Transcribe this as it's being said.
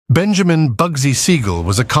Benjamin Bugsy Siegel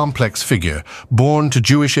was a complex figure, born to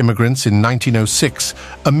Jewish immigrants in 1906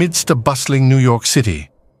 amidst a bustling New York City.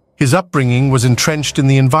 His upbringing was entrenched in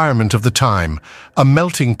the environment of the time, a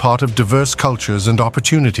melting pot of diverse cultures and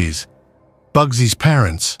opportunities. Bugsy's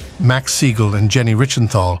parents, Max Siegel and Jenny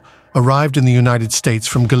Richenthal, arrived in the United States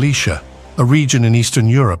from Galicia, a region in Eastern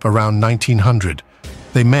Europe around 1900.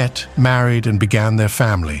 They met, married, and began their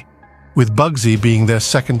family, with Bugsy being their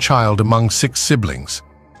second child among 6 siblings.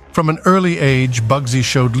 From an early age, Bugsy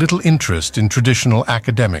showed little interest in traditional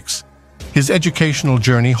academics. His educational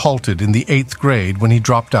journey halted in the 8th grade when he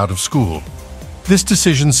dropped out of school. This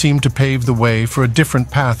decision seemed to pave the way for a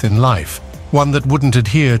different path in life, one that wouldn't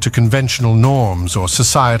adhere to conventional norms or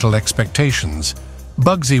societal expectations.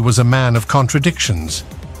 Bugsy was a man of contradictions.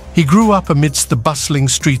 He grew up amidst the bustling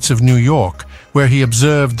streets of New York, where he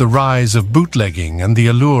observed the rise of bootlegging and the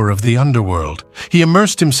allure of the underworld. He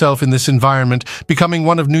immersed himself in this environment, becoming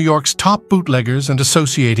one of New York's top bootleggers and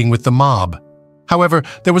associating with the mob. However,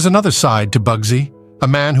 there was another side to Bugsy, a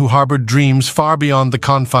man who harbored dreams far beyond the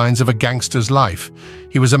confines of a gangster's life.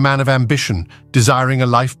 He was a man of ambition, desiring a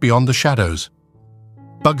life beyond the shadows.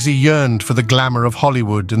 Bugsy yearned for the glamour of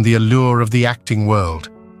Hollywood and the allure of the acting world.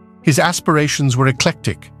 His aspirations were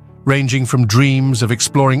eclectic, ranging from dreams of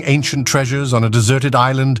exploring ancient treasures on a deserted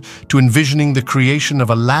island to envisioning the creation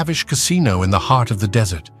of a lavish casino in the heart of the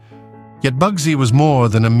desert. Yet Bugsy was more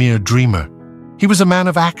than a mere dreamer. He was a man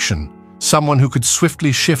of action, someone who could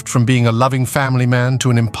swiftly shift from being a loving family man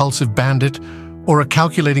to an impulsive bandit, or a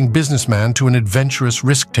calculating businessman to an adventurous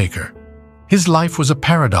risk-taker. His life was a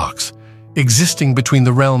paradox, existing between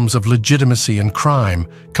the realms of legitimacy and crime,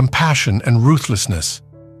 compassion and ruthlessness.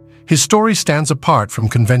 His story stands apart from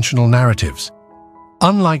conventional narratives.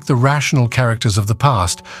 Unlike the rational characters of the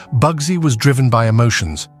past, Bugsy was driven by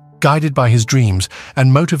emotions, guided by his dreams,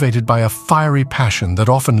 and motivated by a fiery passion that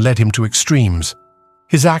often led him to extremes.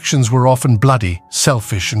 His actions were often bloody,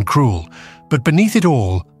 selfish, and cruel, but beneath it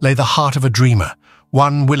all lay the heart of a dreamer,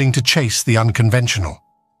 one willing to chase the unconventional.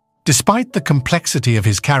 Despite the complexity of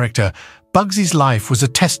his character, Bugsy's life was a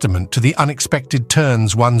testament to the unexpected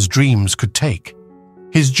turns one's dreams could take.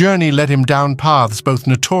 His journey led him down paths both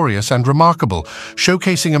notorious and remarkable,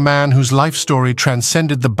 showcasing a man whose life story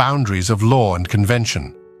transcended the boundaries of law and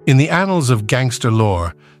convention. In the annals of gangster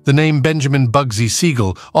lore, the name Benjamin Bugsy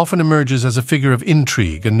Siegel often emerges as a figure of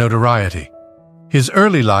intrigue and notoriety. His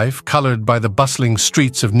early life, colored by the bustling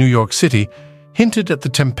streets of New York City, hinted at the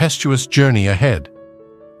tempestuous journey ahead.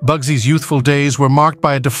 Bugsy's youthful days were marked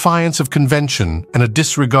by a defiance of convention and a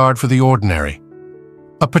disregard for the ordinary.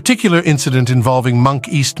 A particular incident involving Monk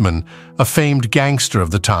Eastman, a famed gangster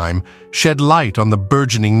of the time, shed light on the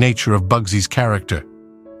burgeoning nature of Bugsy's character.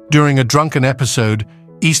 During a drunken episode,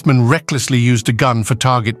 Eastman recklessly used a gun for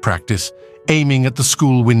target practice, aiming at the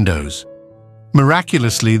school windows.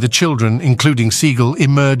 Miraculously, the children, including Siegel,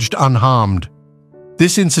 emerged unharmed.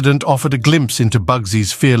 This incident offered a glimpse into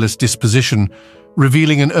Bugsy's fearless disposition,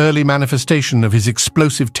 revealing an early manifestation of his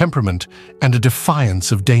explosive temperament and a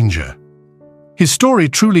defiance of danger. His story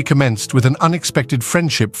truly commenced with an unexpected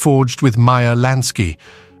friendship forged with Maya Lansky,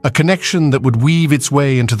 a connection that would weave its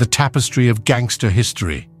way into the tapestry of gangster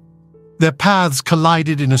history. Their paths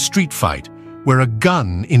collided in a street fight, where a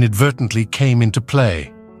gun inadvertently came into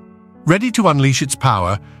play. Ready to unleash its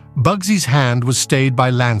power, Bugsy's hand was stayed by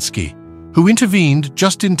Lansky, who intervened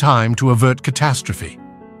just in time to avert catastrophe.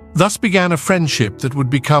 Thus began a friendship that would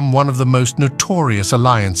become one of the most notorious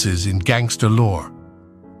alliances in gangster lore.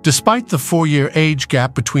 Despite the 4-year age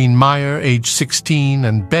gap between Meyer, age 16,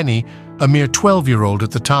 and Benny, a mere 12-year-old at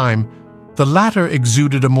the time, the latter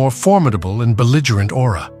exuded a more formidable and belligerent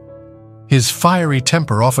aura. His fiery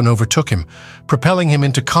temper often overtook him, propelling him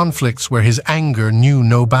into conflicts where his anger knew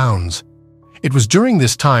no bounds. It was during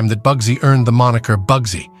this time that Bugsy earned the moniker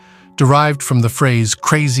Bugsy, derived from the phrase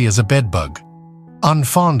 "crazy as a bedbug."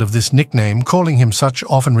 Unfond of this nickname, calling him such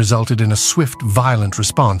often resulted in a swift, violent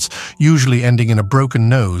response, usually ending in a broken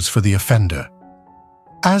nose for the offender.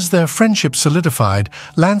 As their friendship solidified,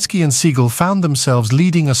 Lansky and Siegel found themselves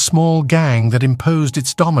leading a small gang that imposed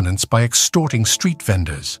its dominance by extorting street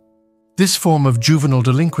vendors. This form of juvenile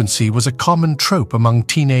delinquency was a common trope among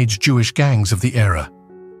teenage Jewish gangs of the era.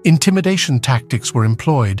 Intimidation tactics were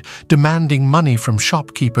employed, demanding money from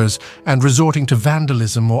shopkeepers and resorting to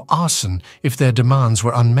vandalism or arson if their demands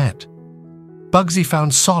were unmet. Bugsy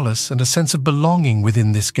found solace and a sense of belonging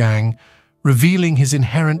within this gang, revealing his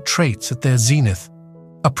inherent traits at their zenith,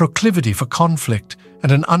 a proclivity for conflict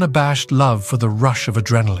and an unabashed love for the rush of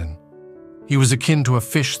adrenaline. He was akin to a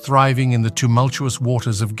fish thriving in the tumultuous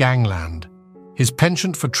waters of gangland. His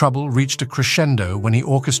penchant for trouble reached a crescendo when he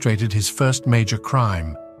orchestrated his first major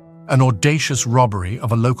crime. an audacious robbery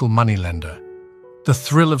of a local moneylender. The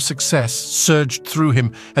thrill of success surged through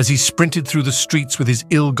him as he sprinted through the streets with his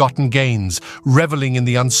ill-gotten gains, reveling in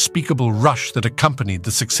the unspeakable rush that accompanied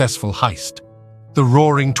the successful heist. The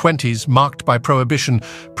roaring 20s, marked by Prohibition,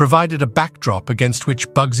 provided a backdrop against which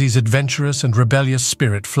Bugsy's adventurous and rebellious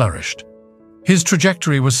spirit flourished. His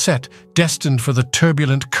trajectory was set, destined for the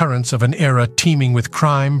turbulent currents of an era teeming with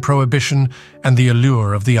crime, prohibition, and the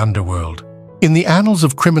allure of the underworld. In the annals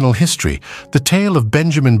of criminal history, the tale of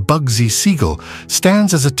Benjamin Bugsy Siegel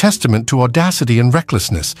stands as a testament to audacity and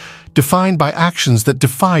recklessness, defined by actions that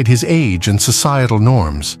defied his age and societal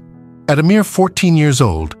norms. At a mere 14 years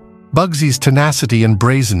old, Bugsy's tenacity and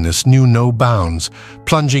brazenness knew no bounds,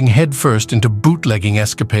 plunging headfirst into bootlegging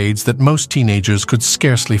escapades that most teenagers could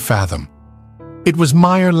scarcely fathom. It was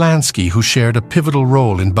Meyer Lansky who shared a pivotal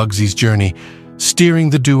role in Bugsy's journey, steering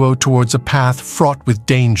the duo towards a path fraught with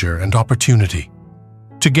danger and opportunity.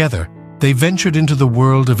 Together, they ventured into the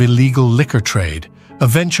world of illegal liquor trade, a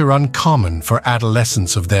venture uncommon for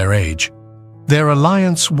adolescents of their age. Their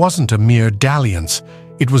alliance wasn't a mere dalliance,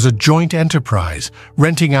 it was a joint enterprise,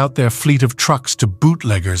 renting out their fleet of trucks to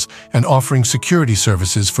bootleggers and offering security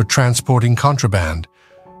services for transporting contraband.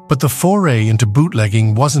 But the foray into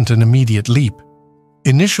bootlegging wasn't an immediate leap.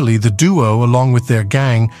 Initially, the duo, along with their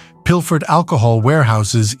gang, pilfered alcohol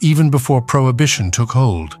warehouses even before Prohibition took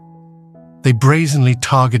hold. They brazenly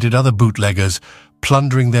targeted other bootleggers,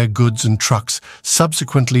 plundering their goods and trucks,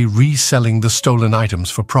 subsequently reselling the stolen items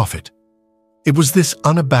for profit. It was this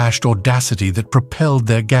unabashed audacity that propelled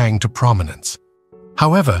their gang to prominence.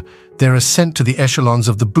 However, their ascent to the echelons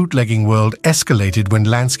of the bootlegging world escalated when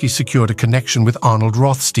Lansky secured a connection with Arnold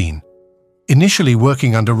Rothstein. Initially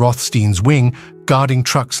working under Rothstein's wing, guarding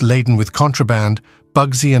trucks laden with contraband,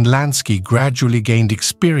 Bugsy and Lansky gradually gained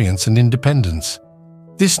experience and independence.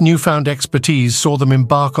 This newfound expertise saw them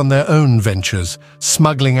embark on their own ventures,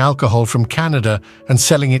 smuggling alcohol from Canada and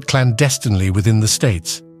selling it clandestinely within the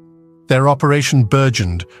States. Their operation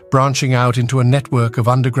burgeoned, branching out into a network of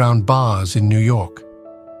underground bars in New York.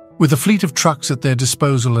 With a fleet of trucks at their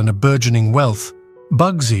disposal and a burgeoning wealth,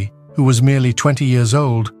 Bugsy, who was merely 20 years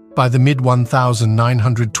old, by the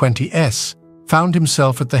mid-1920s, found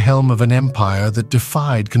himself at the helm of an empire that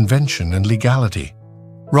defied convention and legality.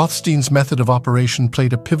 Rothstein's method of operation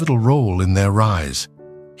played a pivotal role in their rise.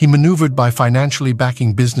 He maneuvered by financially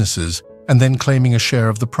backing businesses and then claiming a share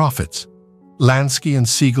of the profits. Lansky and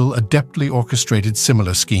Siegel adeptly orchestrated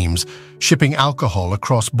similar schemes, shipping alcohol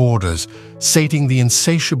across borders, sating the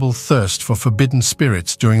insatiable thirst for forbidden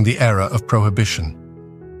spirits during the era of Prohibition.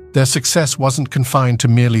 Their success wasn't confined to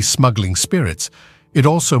merely smuggling spirits, it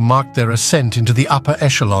also marked their ascent into the upper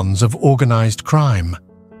echelons of organized crime.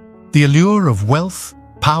 The allure of wealth,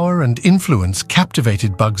 power, and influence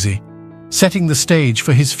captivated Bugsy, setting the stage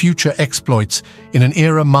for his future exploits in an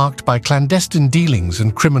era marked by clandestine dealings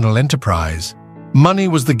and criminal enterprise. Money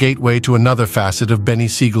was the gateway to another facet of Benny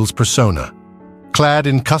Siegel's persona. Clad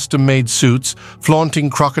in custom-made suits, flaunting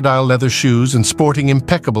crocodile leather shoes, and sporting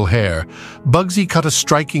impeccable hair, Bugsy cut a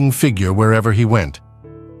striking figure wherever he went.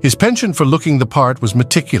 His penchant for looking the part was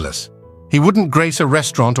meticulous. He wouldn't grace a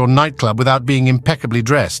restaurant or nightclub without being impeccably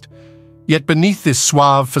dressed. Yet beneath this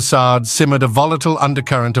suave facade simmered a volatile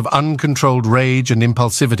undercurrent of uncontrolled rage and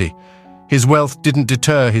impulsivity. His wealth didn't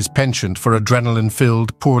deter his penchant for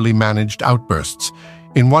adrenaline-filled, poorly managed outbursts.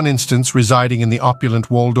 In one instance, residing in the opulent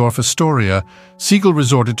Waldorf Astoria, Siegel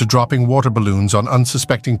resorted to dropping water balloons on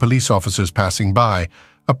unsuspecting police officers passing by,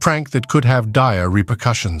 a prank that could have dire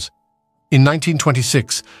repercussions. In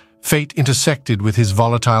 1926, fate intersected with his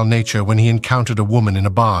volatile nature when he encountered a woman in a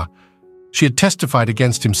bar. She had testified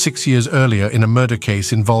against him 6 years earlier in a murder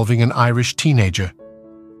case involving an Irish teenager.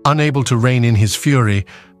 Unable to rein in his fury,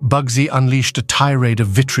 Bugsy unleashed a tirade of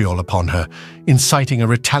vitriol upon her, inciting a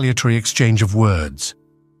retaliatory exchange of words.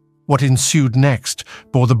 What ensued next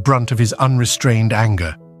bore the brunt of his unrestrained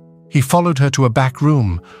anger. He followed her to a back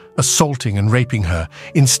room, assaulting and raping her,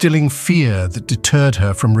 instilling fear that deterred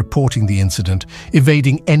her from reporting the incident,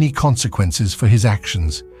 evading any consequences for his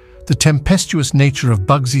actions. The tempestuous nature of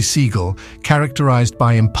Bugsy Siegel, characterized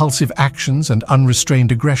by impulsive actions and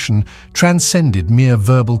unrestrained aggression, transcended mere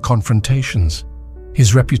verbal confrontations.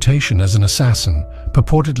 His reputation as an assassin,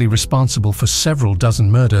 purportedly responsible for several dozen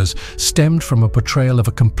murders, stemmed from a portrayal of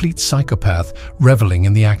a complete psychopath reveling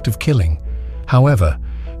in the act of killing. However,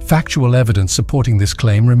 factual evidence supporting this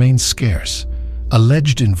claim remains scarce.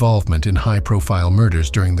 Alleged involvement in high-profile murders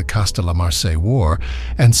during the Castellammarese War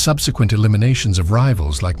and subsequent eliminations of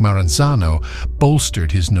rivals like Maranzano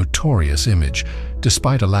bolstered his notorious image,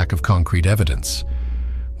 despite a lack of concrete evidence.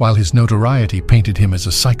 While his notoriety painted him as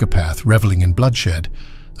a psychopath reveling in bloodshed,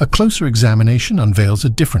 a closer examination unveils a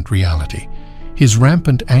different reality. His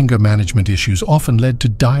rampant anger management issues often led to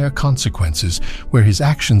dire consequences where his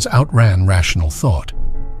actions outran rational thought.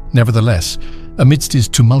 Nevertheless, amidst his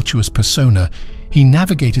tumultuous persona, he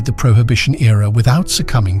navigated the Prohibition era without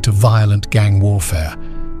succumbing to violent gang warfare,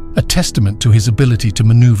 a testament to his ability to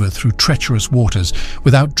maneuver through treacherous waters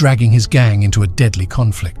without dragging his gang into a deadly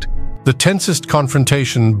conflict. The tensest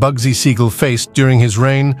confrontation Bugsy Siegel faced during his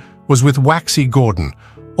reign was with Waxy Gordon,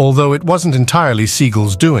 although it wasn't entirely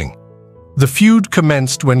Siegel's doing. The feud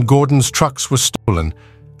commenced when Gordon's trucks were stolen,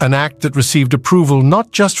 an act that received approval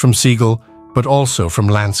not just from Siegel, but also from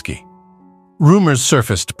Lansky. Rumors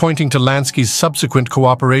surfaced pointing to Lansky's subsequent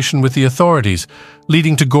cooperation with the authorities,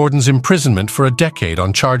 leading to Gordon's imprisonment for a decade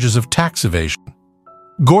on charges of tax evasion.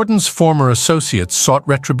 Gordon's former associates sought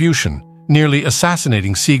retribution, nearly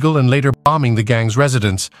assassinating Siegel and later bombing the gang's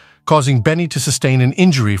residence, causing Benny to sustain an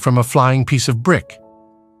injury from a flying piece of brick.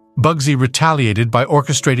 Bugsy retaliated by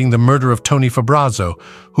orchestrating the murder of Tony Fabrazzo,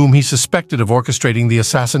 whom he suspected of orchestrating the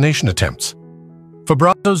assassination attempts.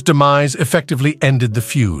 Fabrazzo's demise effectively ended the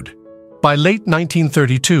feud. By late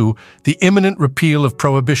 1932, the imminent repeal of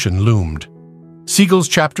Prohibition loomed. Siegel's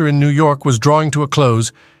chapter in New York was drawing to a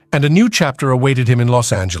close, and a new chapter awaited him in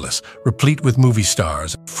Los Angeles, replete with movie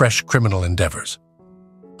stars and fresh criminal endeavors.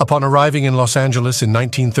 Upon arriving in Los Angeles in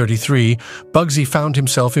 1933, Bugsy found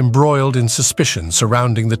himself embroiled in suspicion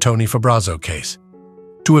surrounding the Tony Fabrazzo case.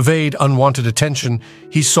 To evade unwanted attention,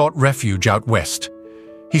 he sought refuge out west.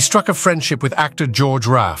 He struck a friendship with actor George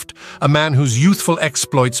Raft, a man whose youthful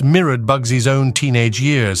exploits mirrored Bugsy's own teenage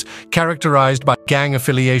years, characterized by gang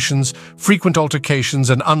affiliations, frequent altercations,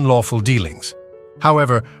 and unlawful dealings.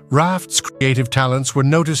 However, Raft's creative talents were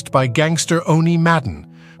noticed by gangster Oni Madden,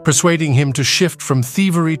 persuading him to shift from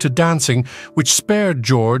thievery to dancing, which spared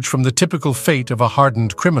George from the typical fate of a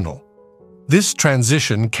hardened criminal. This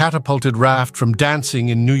transition catapulted Raft from dancing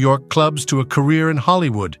in New York clubs to a career in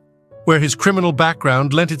Hollywood, where his criminal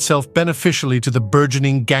background lent itself beneficially to the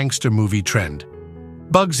burgeoning gangster movie trend.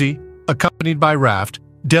 Bugsy, accompanied by Raft,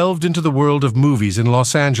 delved into the world of movies in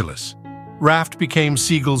Los Angeles. Raft became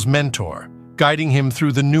Siegel's mentor, guiding him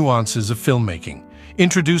through the nuances of filmmaking,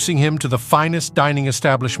 introducing him to the finest dining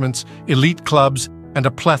establishments, elite clubs, and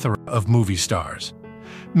a plethora of movie stars.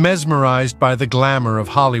 Mesmerized by the glamour of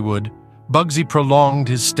Hollywood, Bugsy prolonged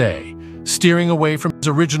his stay, steering away from his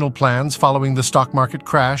original plans following the stock market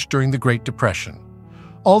crash during the Great Depression.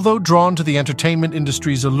 Although drawn to the entertainment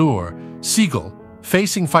industry's allure, Siegel,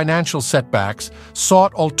 facing financial setbacks,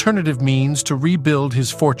 sought alternative means to rebuild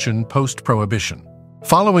his fortune post-Prohibition.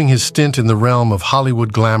 Following his stint in the realm of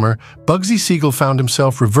Hollywood glamour, Bugsy Siegel found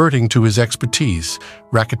himself reverting to his expertise,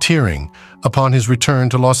 racketeering, upon his return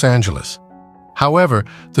to Los Angeles. However,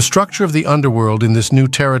 the structure of the underworld in this new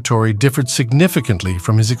territory differed significantly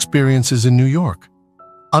from his experiences in New York.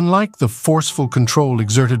 Unlike the forceful control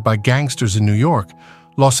exerted by gangsters in New York,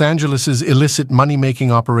 Los Angeles's illicit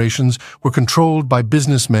money-making operations were controlled by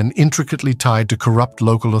businessmen intricately tied to corrupt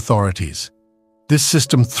local authorities. This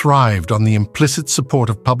system thrived on the implicit support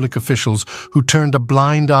of public officials who turned a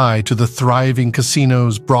blind eye to the thriving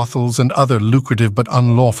casinos, brothels, and other lucrative but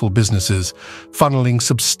unlawful businesses, funneling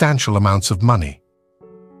substantial amounts of money.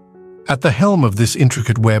 At the helm of this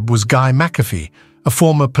intricate web was Guy McAfee, a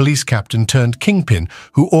former police captain turned kingpin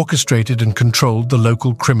who orchestrated and controlled the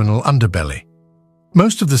local criminal underbelly.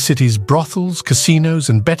 Most of the city's brothels, casinos,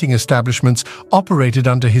 and betting establishments operated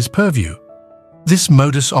under his purview. This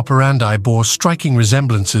modus operandi bore striking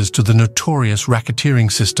resemblances to the notorious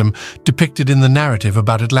racketeering system depicted in the narrative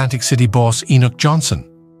about Atlantic City boss Enoch Johnson.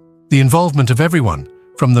 The involvement of everyone,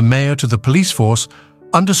 from the mayor to the police force,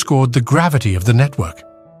 underscored the gravity of the network.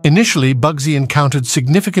 Initially, Bugsy encountered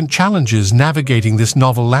significant challenges navigating this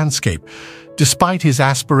novel landscape. Despite his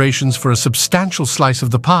aspirations for a substantial slice of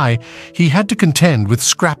the pie, he had to contend with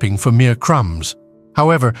scrapping for mere crumbs.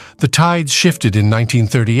 However, the tides shifted in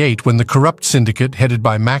 1938 when the corrupt syndicate headed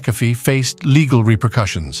by McAfee faced legal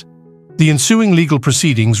repercussions. The ensuing legal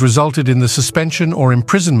proceedings resulted in the suspension or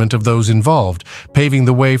imprisonment of those involved, paving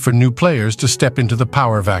the way for new players to step into the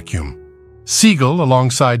power vacuum. Siegel,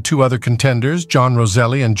 alongside two other contenders, John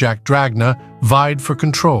Roselli and Jack Dragna, vied for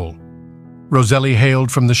control. Roselli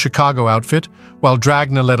hailed from the Chicago outfit, while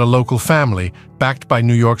Dragna led a local family, backed by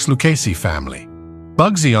New York's Lucchese family.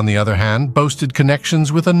 Bugsy, on the other hand, boasted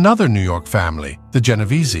connections with another New York family, the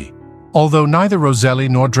Genovese. Although neither Roselli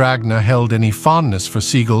nor Dragna held any fondness for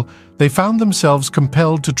Siegel, they found themselves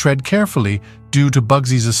compelled to tread carefully due to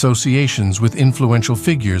Bugsy's associations with influential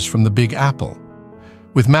figures from the Big Apple.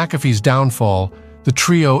 With McAfee's downfall, the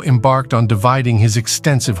trio embarked on dividing his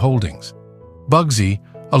extensive holdings. Bugsy,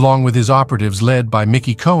 along with his operatives led by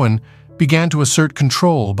Mickey Cohen, began to assert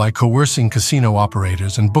control by coercing casino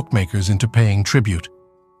operators and bookmakers into paying tribute.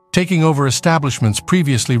 Taking over establishments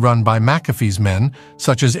previously run by McAfee's men,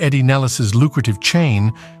 such as Eddie Nellis's lucrative chain,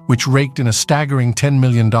 which raked in a staggering $10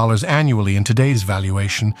 million annually in today's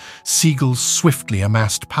valuation, Siegel swiftly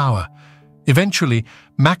amassed power. Eventually,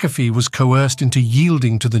 McAfee was coerced into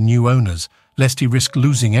yielding to the new owners, lest he risk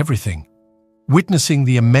losing everything. Witnessing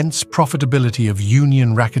the immense profitability of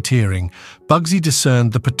union racketeering, Bugsy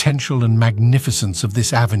discerned the potential and magnificence of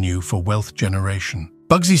this avenue for wealth generation.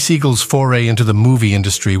 Bugsy Siegel's foray into the movie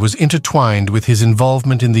industry was intertwined with his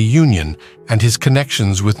involvement in the union and his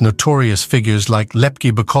connections with notorious figures like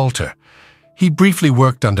Lepke Buchalter. He briefly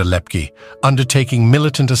worked under Lepke, undertaking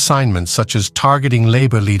militant assignments such as targeting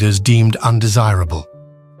labor leaders deemed undesirable.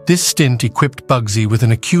 This stint equipped Bugsy with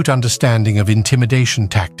an acute understanding of intimidation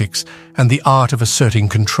tactics and the art of asserting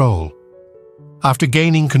control. After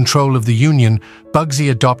gaining control of the union, Bugsy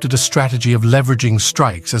adopted a strategy of leveraging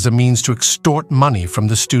strikes as a means to extort money from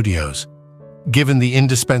the studios. Given the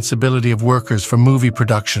indispensability of workers for movie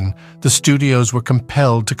production, the studios were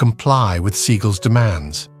compelled to comply with Siegel's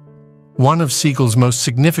demands. One of Siegel's most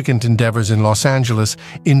significant endeavors in Los Angeles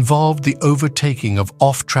involved the overtaking of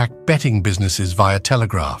off-track betting businesses via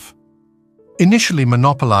telegraph. Initially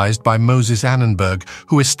monopolized by Moses Annenberg,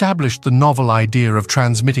 who established the novel idea of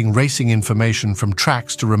transmitting racing information from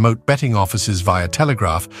tracks to remote betting offices via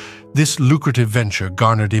telegraph, this lucrative venture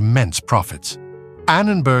garnered immense profits.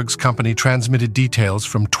 Annenberg's company transmitted details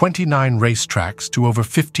from 29 racetracks to over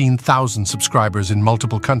 15,000 subscribers in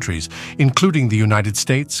multiple countries, including the United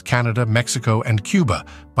States, Canada, Mexico, and Cuba,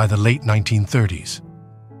 by the late 1930s.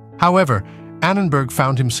 However, Annenberg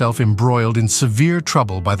found himself embroiled in severe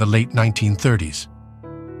trouble by the late 1930s.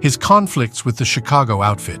 His conflicts with the Chicago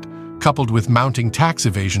outfit, coupled with mounting tax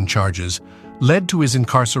evasion charges, led to his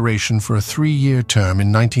incarceration for a 3-year term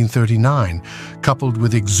in 1939, coupled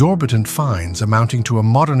with exorbitant fines amounting to a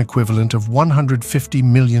modern equivalent of $150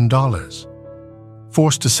 million.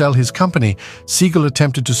 Forced to sell his company, Siegel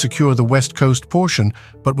attempted to secure the West Coast portion,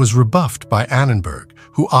 but was rebuffed by Annenberg,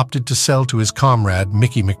 who opted to sell to his comrade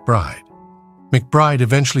Mickey McBride. McBride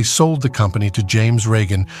eventually sold the company to James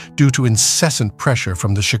Reagan due to incessant pressure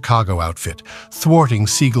from the Chicago outfit, thwarting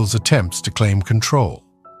Siegel's attempts to claim control.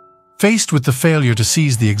 Faced with the failure to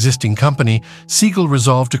seize the existing company, Siegel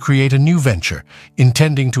resolved to create a new venture,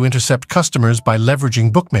 intending to intercept customers by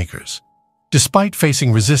leveraging bookmakers. Despite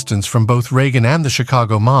facing resistance from both Reagan and the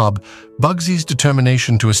Chicago mob, Bugsy's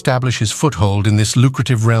determination to establish his foothold in this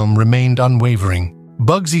lucrative realm remained unwavering.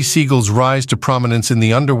 Bugsy Siegel's rise to prominence in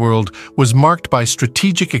the underworld was marked by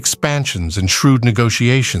strategic expansions and shrewd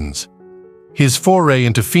negotiations. His foray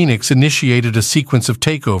into Phoenix initiated a sequence of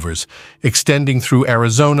takeovers, extending through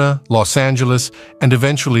Arizona, Los Angeles, and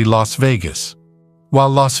eventually Las Vegas. While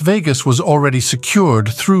Las Vegas was already secured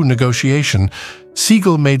through negotiation,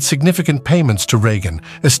 Siegel made significant payments to Reagan,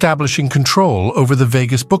 establishing control over the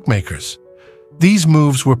Vegas bookmakers. These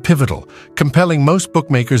moves were pivotal, compelling most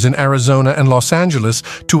bookmakers in Arizona and Los Angeles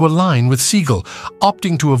to align with Siegel,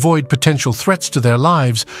 opting to avoid potential threats to their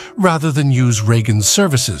lives rather than use Reagan's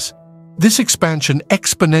services. This expansion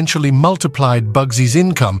exponentially multiplied Bugsy's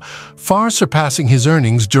income, far surpassing his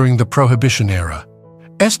earnings during the Prohibition era.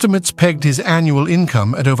 Estimates pegged his annual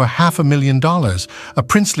income at over $500,000, a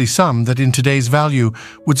princely sum that in today's value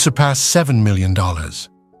would surpass $7 million.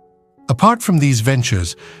 Apart from these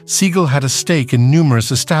ventures, Siegel had a stake in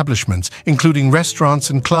numerous establishments, including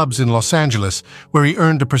restaurants and clubs in Los Angeles, where he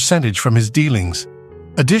earned a percentage from his dealings.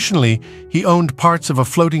 Additionally, he owned parts of a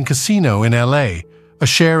floating casino in LA, a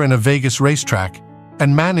share in a Vegas racetrack,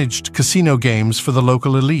 and managed casino games for the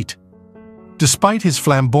local elite. Despite his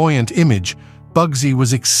flamboyant image, Bugsy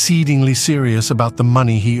was exceedingly serious about the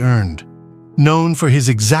money he earned. Known for his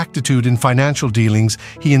exactitude in financial dealings,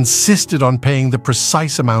 he insisted on paying the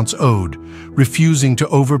precise amounts owed, refusing to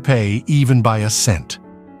overpay even by a cent.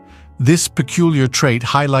 This peculiar trait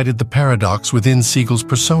highlighted the paradox within Siegel's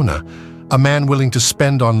persona, a man willing to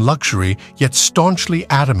spend on luxury, yet staunchly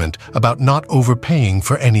adamant about not overpaying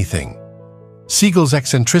for anything. Siegel's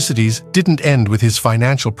eccentricities didn't end with his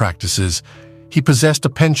financial practices. He possessed a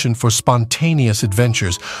penchant for spontaneous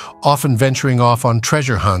adventures, often venturing off on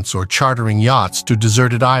treasure hunts or chartering yachts to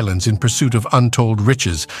deserted islands in pursuit of untold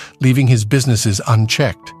riches, leaving his businesses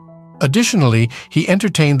unchecked. Additionally, he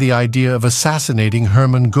entertained the idea of assassinating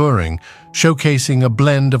Hermann Göring, showcasing a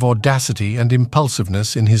blend of audacity and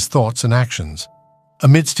impulsiveness in his thoughts and actions.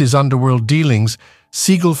 Amidst his underworld dealings,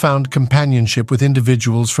 Siegel found companionship with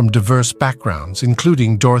individuals from diverse backgrounds,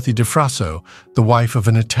 including Dorothy DeFrasso, the wife of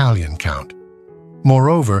an Italian count.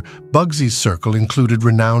 Moreover, Bugsy's circle included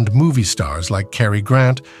renowned movie stars like Cary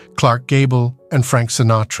Grant, Clark Gable, and Frank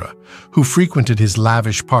Sinatra, who frequented his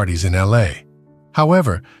lavish parties in LA.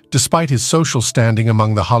 However, despite his social standing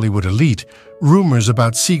among the Hollywood elite, rumors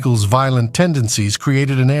about Siegel's violent tendencies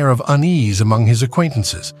created an air of unease among his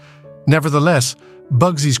acquaintances. Nevertheless,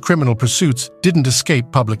 Bugsy's criminal pursuits didn't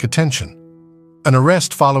escape public attention. An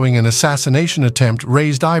arrest following an assassination attempt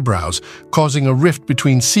raised eyebrows, causing a rift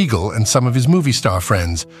between Siegel and some of his movie star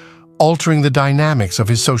friends, altering the dynamics of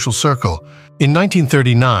his social circle. In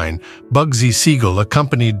 1939, Bugsy Siegel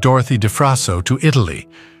accompanied Dorothy DeFrasso to Italy,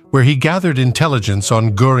 where he gathered intelligence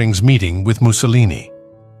on Göring's meeting with Mussolini.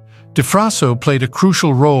 DeFrasso played a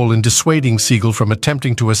crucial role in dissuading Siegel from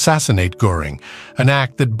attempting to assassinate Göring, an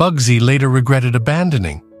act that Bugsy later regretted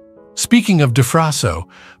abandoning. Speaking of DeFrasso,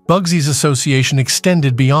 Bugsy's association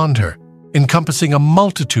extended beyond her, encompassing a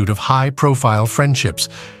multitude of high-profile friendships.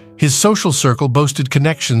 His social circle boasted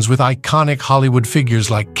connections with iconic Hollywood figures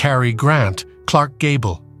like Cary Grant, Clark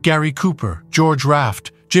Gable, Gary Cooper, George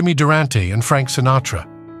Raft, Jimmy Durante, and Frank Sinatra.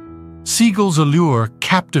 Siegel's allure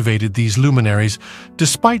captivated these luminaries,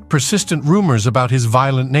 despite persistent rumors about his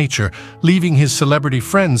violent nature, leaving his celebrity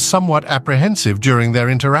friends somewhat apprehensive during their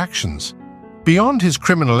interactions. Beyond his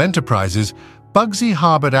criminal enterprises, Bugsy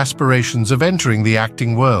harbored aspirations of entering the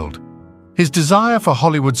acting world. His desire for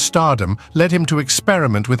Hollywood stardom led him to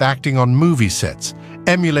experiment with acting on movie sets,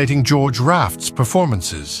 emulating George Raft's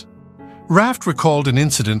performances. Raft recalled an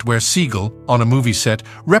incident where Siegel, on a movie set,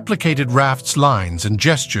 replicated Raft's lines and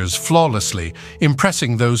gestures flawlessly,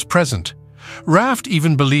 impressing those present. Raft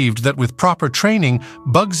even believed that with proper training,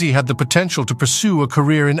 Bugsy had the potential to pursue a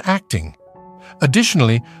career in acting.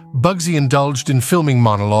 Additionally, Bugsy indulged in filming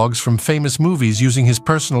monologues from famous movies using his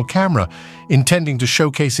personal camera, intending to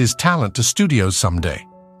showcase his talent to studios someday.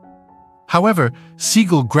 However,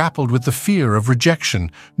 Siegel grappled with the fear of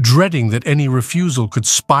rejection, dreading that any refusal could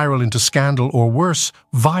spiral into scandal or worse,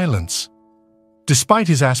 violence. Despite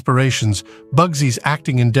his aspirations, Bugsy's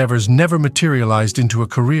acting endeavors never materialized into a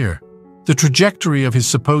career. The trajectory of his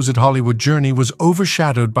supposed Hollywood journey was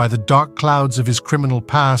overshadowed by the dark clouds of his criminal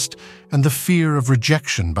past and the fear of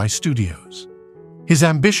rejection by studios. His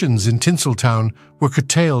ambitions in Tinseltown were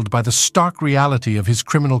curtailed by the stark reality of his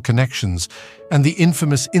criminal connections and the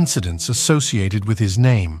infamous incidents associated with his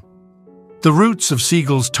name. The roots of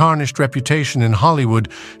Siegel's tarnished reputation in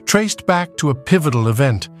Hollywood traced back to a pivotal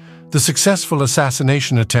event, the successful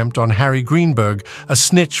assassination attempt on Harry Greenberg, a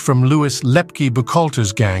snitch from Louis Lepke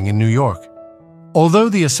Buchalter's gang in New York. Although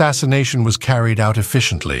the assassination was carried out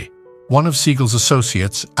efficiently, one of Siegel's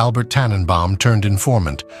associates, Albert Tannenbaum, turned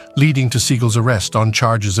informant, leading to Siegel's arrest on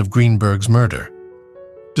charges of Greenberg's murder.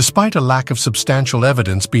 Despite a lack of substantial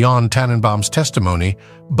evidence beyond Tannenbaum's testimony,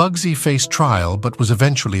 Bugsy faced trial but was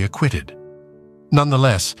eventually acquitted.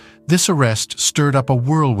 Nonetheless, this arrest stirred up a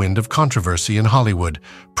whirlwind of controversy in Hollywood,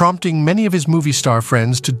 prompting many of his movie star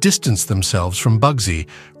friends to distance themselves from Bugsy,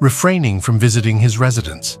 refraining from visiting his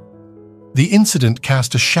residence. The incident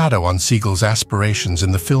cast a shadow on Siegel's aspirations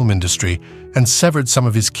in the film industry and severed some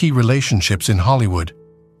of his key relationships in Hollywood,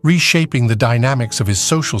 reshaping the dynamics of his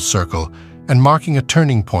social circle and marking a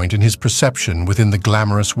turning point in his perception within the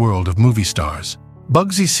glamorous world of movie stars.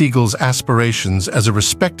 Bugsy Siegel's aspirations as a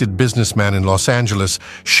respected businessman in Los Angeles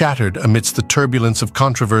shattered amidst the turbulence of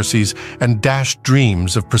controversies and dashed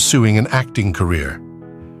dreams of pursuing an acting career.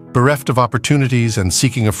 Bereft of opportunities and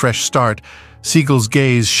seeking a fresh start, Siegel's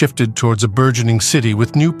gaze shifted towards a burgeoning city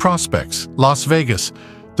with new prospects, Las Vegas,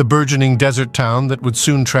 the burgeoning desert town that would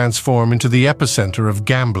soon transform into the epicenter of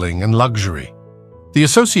gambling and luxury. The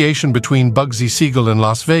association between Bugsy Siegel and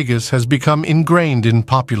Las Vegas has become ingrained in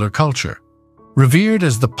popular culture. Revered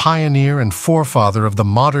as the pioneer and forefather of the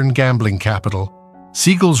modern gambling capital,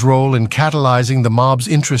 Siegel's role in catalyzing the mob's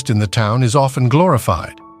interest in the town is often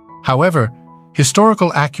glorified. However,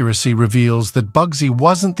 historical accuracy reveals that Bugsy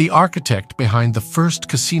wasn't the architect behind the first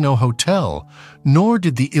casino hotel, nor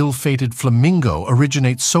did the ill-fated Flamingo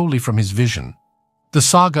originate solely from his vision. The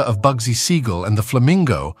saga of Bugsy Siegel and the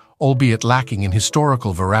Flamingo, albeit lacking in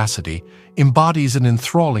historical veracity, embodies an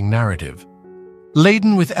enthralling narrative.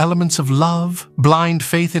 Laden with elements of love, blind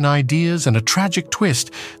faith in ideas, and a tragic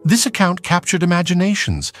twist, this account captured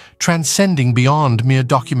imaginations, transcending beyond mere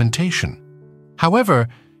documentation. However,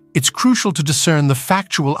 it's crucial to discern the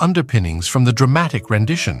factual underpinnings from the dramatic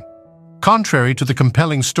rendition. Contrary to the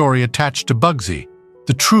compelling story attached to Bugsy,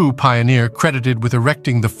 the true pioneer credited with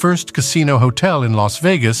erecting the first casino hotel in Las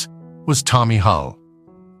Vegas was Tommy Hull.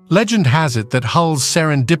 Legend has it that Hull's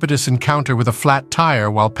serendipitous encounter with a flat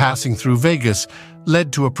tire while passing through Vegas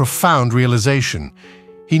led to a profound realization.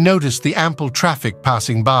 He noticed the ample traffic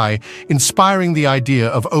passing by, inspiring the idea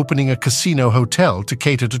of opening a casino hotel to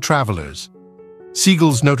cater to travelers.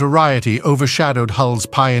 Siegel's notoriety overshadowed Hull's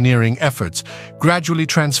pioneering efforts, gradually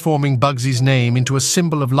transforming Bugsy's name into a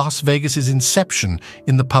symbol of Las Vegas's inception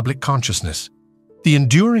in the public consciousness. The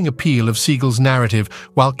enduring appeal of Siegel's narrative,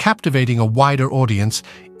 while captivating a wider audience,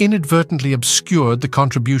 inadvertently obscured the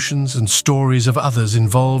contributions and stories of others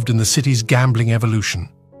involved in the city's gambling evolution.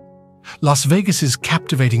 Las Vegas's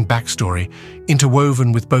captivating backstory,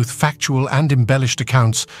 interwoven with both factual and embellished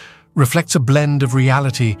accounts, reflects a blend of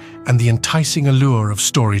reality and the enticing allure of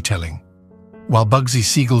storytelling. While Bugsy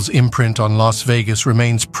Siegel's imprint on Las Vegas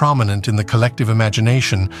remains prominent in the collective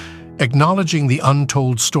imagination, acknowledging the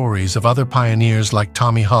untold stories of other pioneers like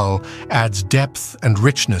Tommy Hull adds depth and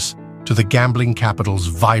richness to the gambling capital's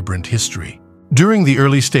vibrant history. During the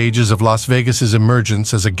early stages of Las Vegas's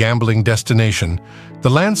emergence as a gambling destination, the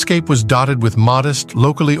landscape was dotted with modest,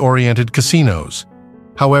 locally oriented casinos.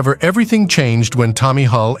 However, everything changed when Tommy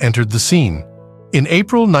Hull entered the scene. In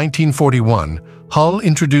April 1941, Hull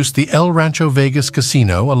introduced the El Rancho Vegas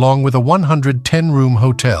Casino along with a 110-room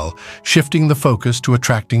hotel, shifting the focus to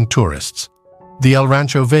attracting tourists. The El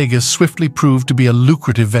Rancho Vegas swiftly proved to be a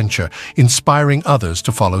lucrative venture, inspiring others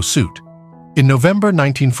to follow suit. In November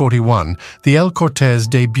 1941, the El Cortez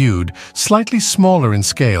debuted, slightly smaller in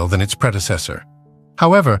scale than its predecessor.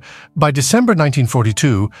 However, by December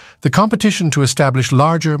 1942, the competition to establish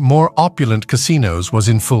larger, more opulent casinos was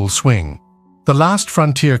in full swing. The Last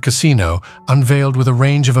Frontier Casino, unveiled with a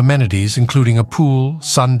range of amenities including a pool,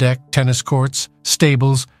 sun deck, tennis courts,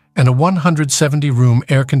 stables, and a 170-room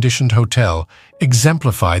air-conditioned hotel,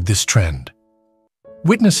 exemplified this trend.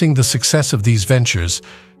 Witnessing the success of these ventures,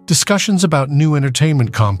 discussions about new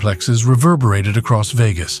entertainment complexes reverberated across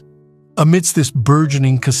Vegas. Amidst this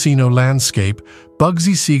burgeoning casino landscape,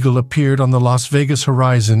 Bugsy Siegel appeared on the Las Vegas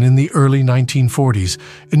horizon in the early 1940s,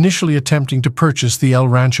 initially attempting to purchase the El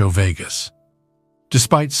Rancho Vegas.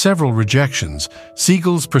 Despite several rejections,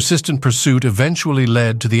 Siegel's persistent pursuit eventually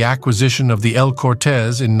led to the acquisition of the El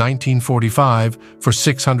Cortez in 1945 for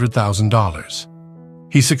 $600,000.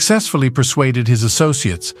 He successfully persuaded his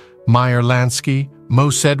associates, Meyer Lansky, Mo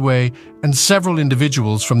Sedway, and several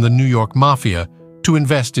individuals from the New York Mafia, to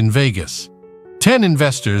invest in Vegas. 10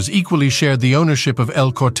 investors equally shared the ownership of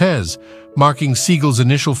El Cortez, marking Siegel's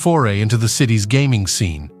initial foray into the city's gaming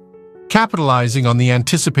scene. Capitalizing on the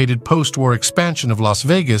anticipated post-war expansion of Las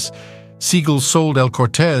Vegas, Siegel sold El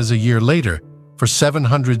Cortez a year later for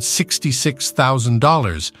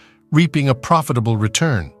 $766,000, reaping a profitable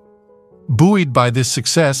return. Buoyed by this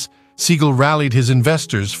success, Siegel rallied his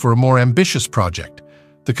investors for a more ambitious project,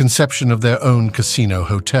 the conception of their own casino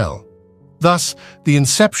hotel. Thus, the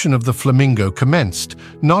inception of the Flamingo commenced,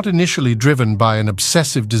 not initially driven by an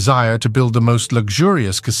obsessive desire to build the most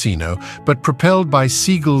luxurious casino, but propelled by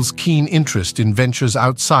Siegel's keen interest in ventures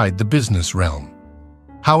outside the business realm.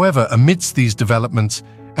 However, amidst these developments,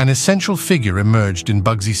 an essential figure emerged in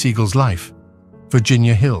Bugsy Siegel's life: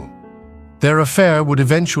 Virginia Hill. Their affair would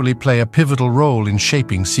eventually play a pivotal role in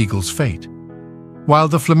shaping Siegel's fate. While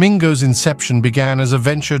the Flamingo's inception began as a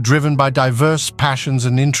venture driven by diverse passions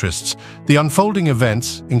and interests, the unfolding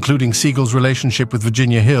events, including Siegel's relationship with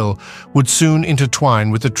Virginia Hill, would soon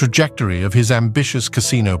intertwine with the trajectory of his ambitious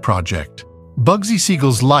casino project. Bugsy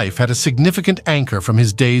Siegel's life had a significant anchor from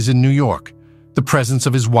his days in New York: the presence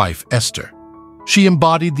of his wife, Esther. She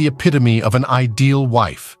embodied the epitome of an ideal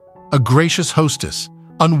wife, a gracious hostess,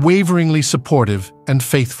 unwaveringly supportive and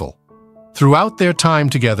faithful. Throughout their time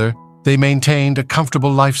together, they maintained a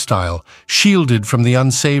comfortable lifestyle, shielded from the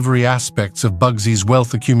unsavory aspects of Bugsy's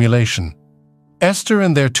wealth accumulation. Esther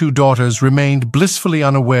and their 2 daughters remained blissfully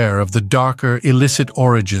unaware of the darker, illicit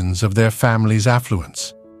origins of their family's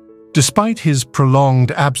affluence. Despite his prolonged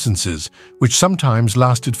absences, which sometimes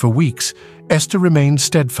lasted for weeks, Esther remained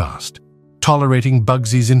steadfast, tolerating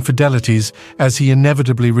Bugsy's infidelities as he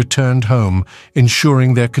inevitably returned home,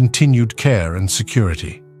 ensuring their continued care and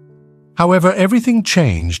security. However, everything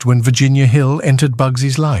changed when Virginia Hill entered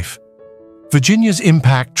Bugsy's life. Virginia's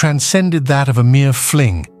impact transcended that of a mere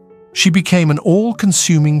fling. She became an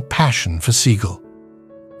all-consuming passion for Siegel.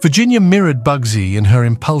 Virginia mirrored Bugsy in her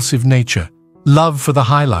impulsive nature, love for the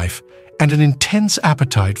high life, and an intense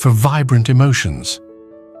appetite for vibrant emotions.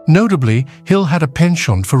 Notably, Hill had a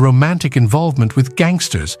penchant for romantic involvement with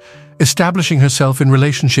gangsters, establishing herself in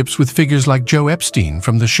relationships with figures like Joe Epstein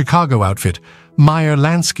from the Chicago outfit, Meyer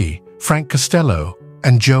Lansky, Frank Costello,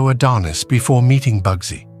 and Joe Adonis before meeting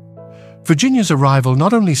Bugsy. Virginia's arrival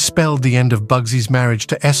not only spelled the end of Bugsy's marriage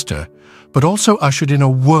to Esther, but also ushered in a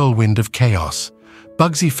whirlwind of chaos.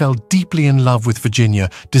 Bugsy fell deeply in love with Virginia,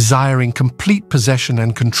 desiring complete possession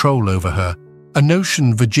and control over her, a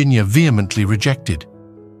notion Virginia vehemently rejected.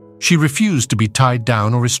 She refused to be tied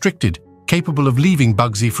down or restricted, capable of leaving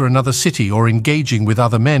Bugsy for another city or engaging with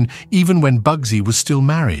other men even when Bugsy was still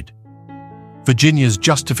married. Virginia's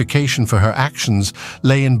justification for her actions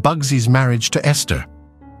lay in Bugsy's marriage to Esther,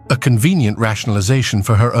 a convenient rationalization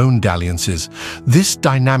for her own dalliances. This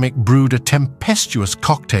dynamic brewed a tempestuous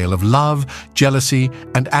cocktail of love, jealousy,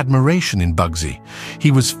 and admiration in Bugsy.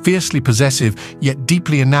 He was fiercely possessive, yet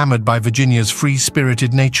deeply enamored by Virginia's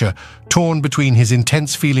free-spirited nature, torn between his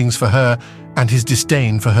intense feelings for her and his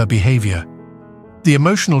disdain for her behavior. The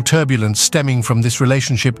emotional turbulence stemming from this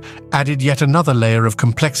relationship added yet another layer of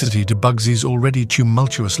complexity to Bugsy's already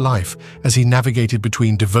tumultuous life as he navigated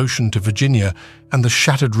between devotion to Virginia and the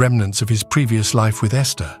shattered remnants of his previous life with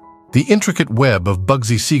Esther. The intricate web of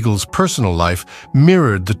Bugsy Siegel's personal life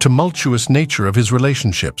mirrored the tumultuous nature of his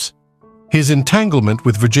relationships. His entanglement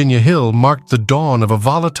with Virginia Hill marked the dawn of a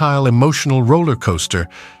volatile emotional roller coaster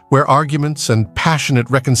where arguments and passionate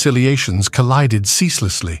reconciliations collided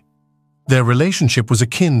ceaselessly. Their relationship was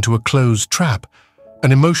akin to a closed trap,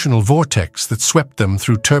 an emotional vortex that swept them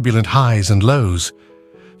through turbulent highs and lows.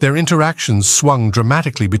 Their interactions swung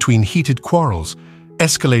dramatically between heated quarrels,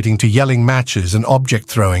 escalating to yelling matches and object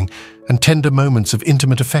throwing, and tender moments of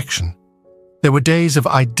intimate affection. There were days of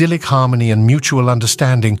idyllic harmony and mutual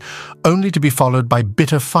understanding, only to be followed by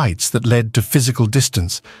bitter fights that led to physical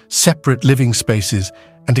distance, separate living spaces,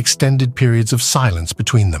 and extended periods of silence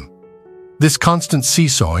between them. This constant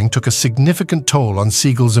seesawing took a significant toll on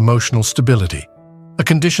Siegel's emotional stability, a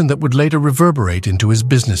condition that would later reverberate into his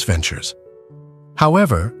business ventures.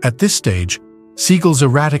 However, at this stage, Siegel's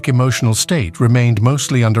erratic emotional state remained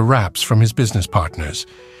mostly under wraps from his business partners.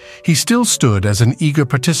 He still stood as an eager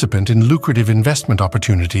participant in lucrative investment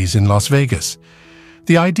opportunities in Las Vegas.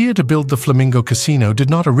 The idea to build the Flamingo Casino did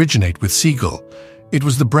not originate with Siegel. It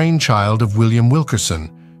was the brainchild of William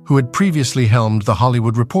Wilkerson, who had previously helmed The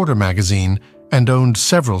Hollywood Reporter magazine and owned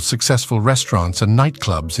several successful restaurants and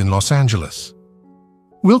nightclubs in Los Angeles.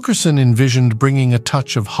 Wilkerson envisioned bringing a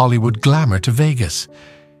touch of Hollywood glamour to Vegas,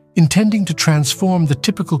 intending to transform the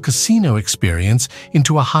typical casino experience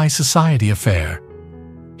into a high-society affair.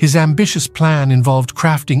 His ambitious plan involved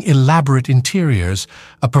crafting elaborate interiors,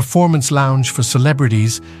 a performance lounge for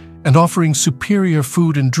celebrities, and offering superior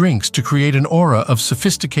food and drinks to create an aura of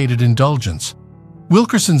sophisticated indulgence.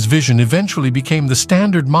 Wilkerson's vision eventually became the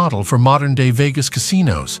standard model for modern-day Vegas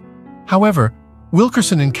casinos. However,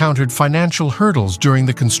 Wilkerson encountered financial hurdles during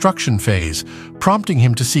the construction phase, prompting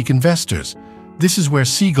him to seek investors. This is where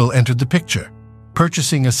Siegel entered the picture,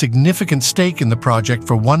 purchasing a significant stake in the project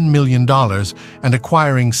for $1 million and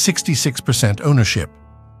acquiring 66% ownership.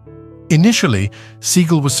 Initially,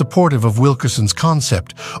 Siegel was supportive of Wilkerson's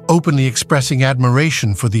concept, openly expressing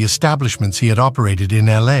admiration for the establishments he had operated in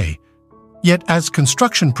LA. Yet as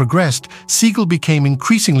construction progressed, Siegel became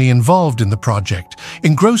increasingly involved in the project,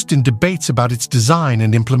 engrossed in debates about its design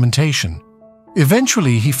and implementation.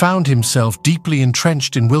 Eventually, he found himself deeply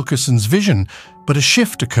entrenched in Wilkerson's vision, but a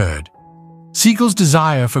shift occurred. Siegel's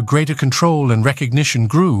desire for greater control and recognition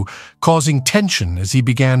grew, causing tension as he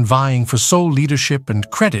began vying for sole leadership and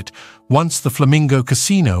credit once the Flamingo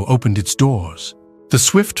Casino opened its doors. The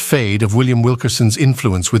swift fade of William Wilkerson's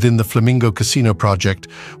influence within the Flamingo Casino project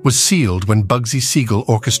was sealed when Bugsy Siegel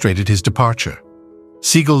orchestrated his departure.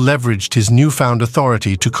 Siegel leveraged his newfound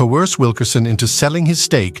authority to coerce Wilkerson into selling his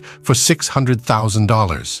stake for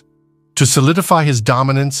 $600,000. To solidify his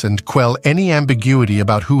dominance and quell any ambiguity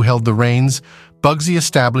about who held the reins, Bugsy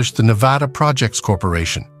established the Nevada Projects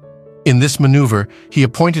Corporation. In this maneuver, he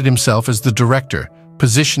appointed himself as the director,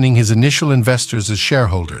 positioning his initial investors as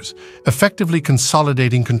shareholders, effectively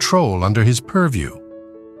consolidating control under his purview.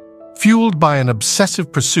 Fueled by an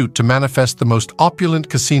obsessive pursuit to manifest the most opulent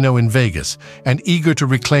casino in Vegas and eager to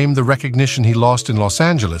reclaim the recognition he lost in Los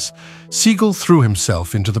Angeles, Siegel threw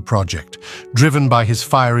himself into the project. Driven by his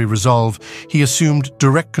fiery resolve, he assumed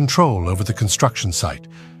direct control over the construction site.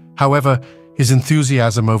 However, his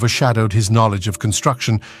enthusiasm overshadowed his knowledge of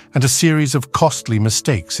construction, and a series of costly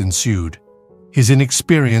mistakes ensued. His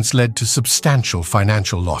inexperience led to substantial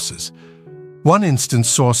financial losses. One instance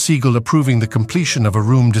saw Siegel approving the completion of a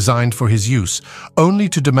room designed for his use, only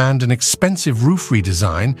to demand an expensive roof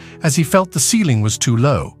redesign as he felt the ceiling was too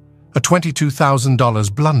low, a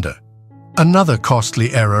 $22,000 blunder. Another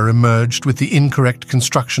costly error emerged with the incorrect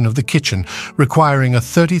construction of the kitchen, requiring a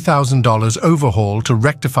 $30,000 overhaul to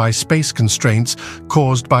rectify space constraints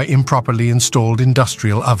caused by improperly installed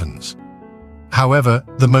industrial ovens. However,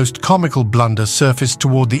 the most comical blunder surfaced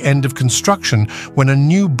toward the end of construction when a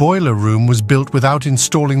new boiler room was built without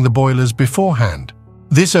installing the boilers beforehand.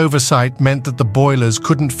 This oversight meant that the boilers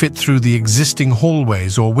couldn't fit through the existing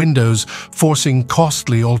hallways or windows, forcing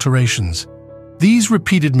costly alterations. These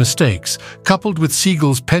repeated mistakes, coupled with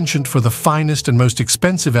Siegel's penchant for the finest and most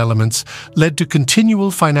expensive elements, led to continual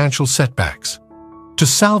financial setbacks. To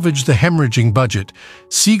salvage the hemorrhaging budget,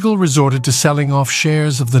 Siegel resorted to selling off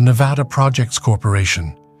shares of the Nevada Projects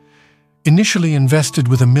Corporation. Initially invested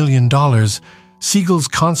with $1 million, Siegel's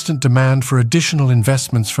constant demand for additional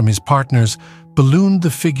investments from his partners ballooned the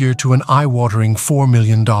figure to an eye-watering $4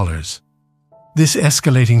 million. This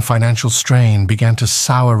escalating financial strain began to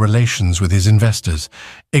sour relations with his investors,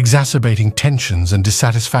 exacerbating tensions and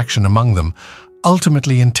dissatisfaction among them,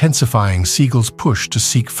 ultimately intensifying Siegel's push to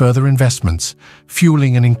seek further investments,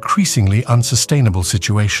 fueling an increasingly unsustainable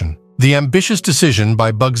situation. The ambitious decision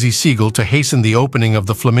by Bugsy Siegel to hasten the opening of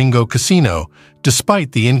the Flamingo Casino,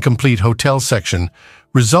 despite the incomplete hotel section,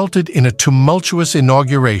 resulted in a tumultuous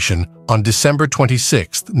inauguration on December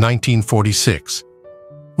 26, 1946.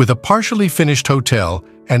 With a partially finished hotel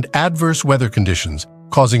and adverse weather conditions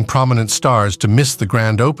causing prominent stars to miss the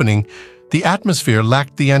grand opening, the atmosphere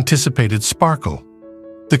lacked the anticipated sparkle.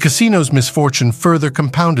 The casino's misfortune further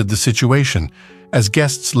compounded the situation, as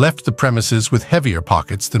guests left the premises with heavier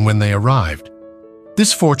pockets than when they arrived.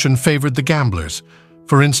 This fortune favored the gamblers.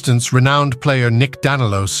 For instance, renowned player Nick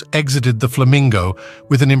Danilos exited the Flamingo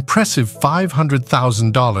with an impressive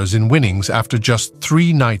 $500,000 in winnings after just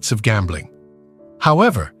 3 nights of gambling.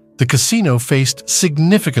 However, the casino faced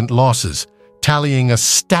significant losses, tallying a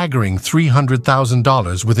staggering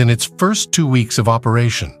 $300,000 within its first 2 weeks of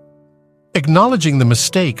operation. Acknowledging the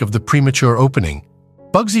mistake of the premature opening,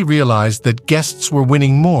 Bugsy realized that guests were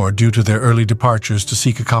winning more due to their early departures to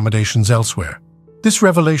seek accommodations elsewhere. This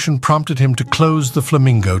revelation prompted him to close the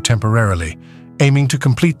Flamingo temporarily, aiming to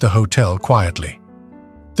complete the hotel quietly.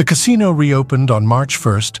 The casino reopened on March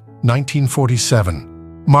 1,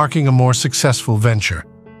 1947, marking a more successful venture,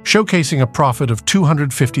 showcasing a profit of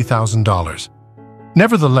 $250,000.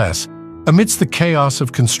 Nevertheless, amidst the chaos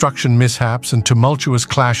of construction mishaps and tumultuous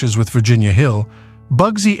clashes with Virginia Hill,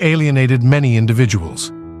 Bugsy alienated many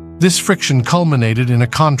individuals. This friction culminated in a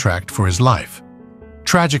contract for his life.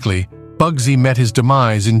 Tragically, Bugsy met his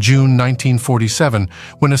demise in June 1947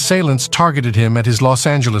 when assailants targeted him at his Los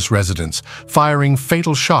Angeles residence, firing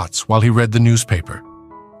fatal shots while he read the newspaper.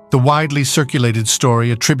 The widely circulated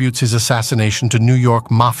story attributes his assassination to New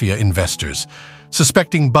York Mafia investors,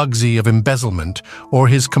 suspecting Bugsy of embezzlement or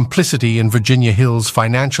his complicity in Virginia Hill's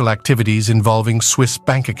financial activities involving Swiss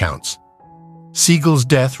bank accounts. Siegel's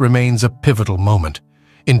death remains a pivotal moment,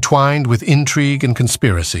 entwined with intrigue and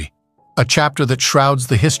conspiracy, a chapter that shrouds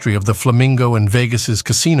the history of the Flamingo and Vegas's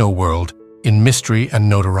casino world in mystery and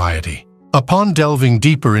notoriety. Upon delving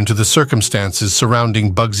deeper into the circumstances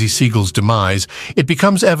surrounding Bugsy Siegel's demise, it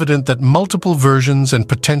becomes evident that multiple versions and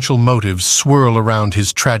potential motives swirl around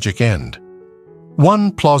his tragic end.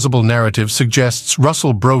 One plausible narrative suggests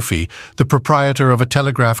Russell Brophy, the proprietor of a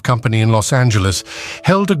telegraph company in Los Angeles,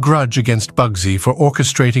 held a grudge against Bugsy for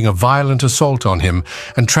orchestrating a violent assault on him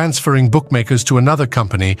and transferring bookmakers to another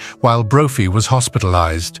company while Brophy was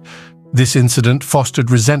hospitalized. This incident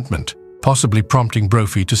fostered resentment, possibly prompting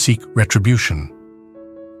Brophy to seek retribution.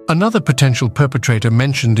 Another potential perpetrator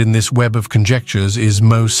mentioned in this web of conjectures is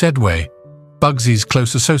Mo Sedway, Bugsy's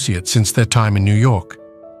close associate since their time in New York.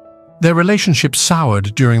 Their relationship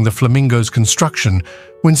soured during the Flamingo's construction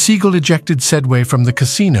when Siegel ejected Sedway from the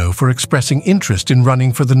casino for expressing interest in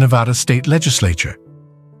running for the Nevada state legislature.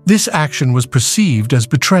 This action was perceived as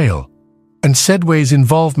betrayal, and Sedway's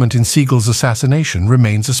involvement in Siegel's assassination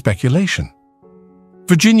remains a speculation.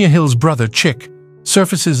 Virginia Hill's brother, Chick,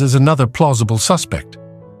 surfaces as another plausible suspect.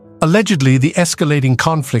 Allegedly, the escalating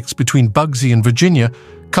conflicts between Bugsy and Virginia,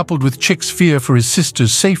 coupled with Chick's fear for his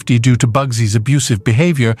sister's safety due to Bugsy's abusive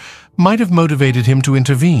behavior, might have motivated him to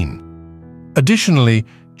intervene. Additionally,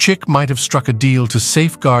 Chick might have struck a deal to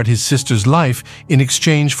safeguard his sister's life in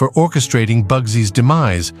exchange for orchestrating Bugsy's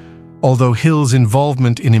demise, although Hill's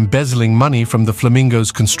involvement in embezzling money from the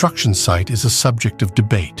Flamingo's construction site is a subject of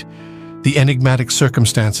debate. The enigmatic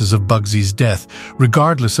circumstances of Bugsy's death,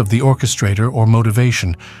 regardless of the orchestrator or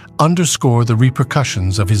motivation, underscore the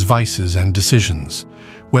repercussions of his vices and decisions.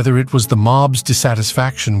 Whether it was the mob's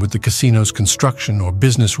dissatisfaction with the casino's construction or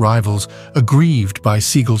business rivals aggrieved by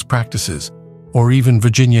Siegel's practices, or even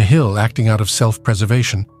Virginia Hill acting out of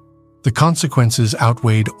self-preservation, the consequences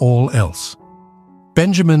outweighed all else.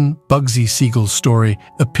 Benjamin Bugsy Siegel's story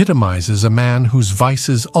epitomizes a man whose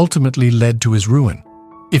vices ultimately led to his ruin.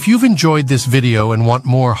 If you've enjoyed this video and want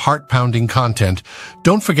more heart-pounding content,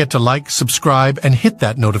 don't forget to like, subscribe, and hit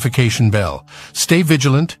that notification bell. Stay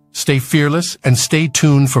vigilant, stay fearless, and stay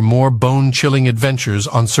tuned for more bone-chilling adventures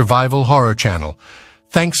on Survival Horror Channel.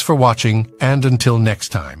 Thanks for watching, and until next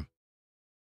time.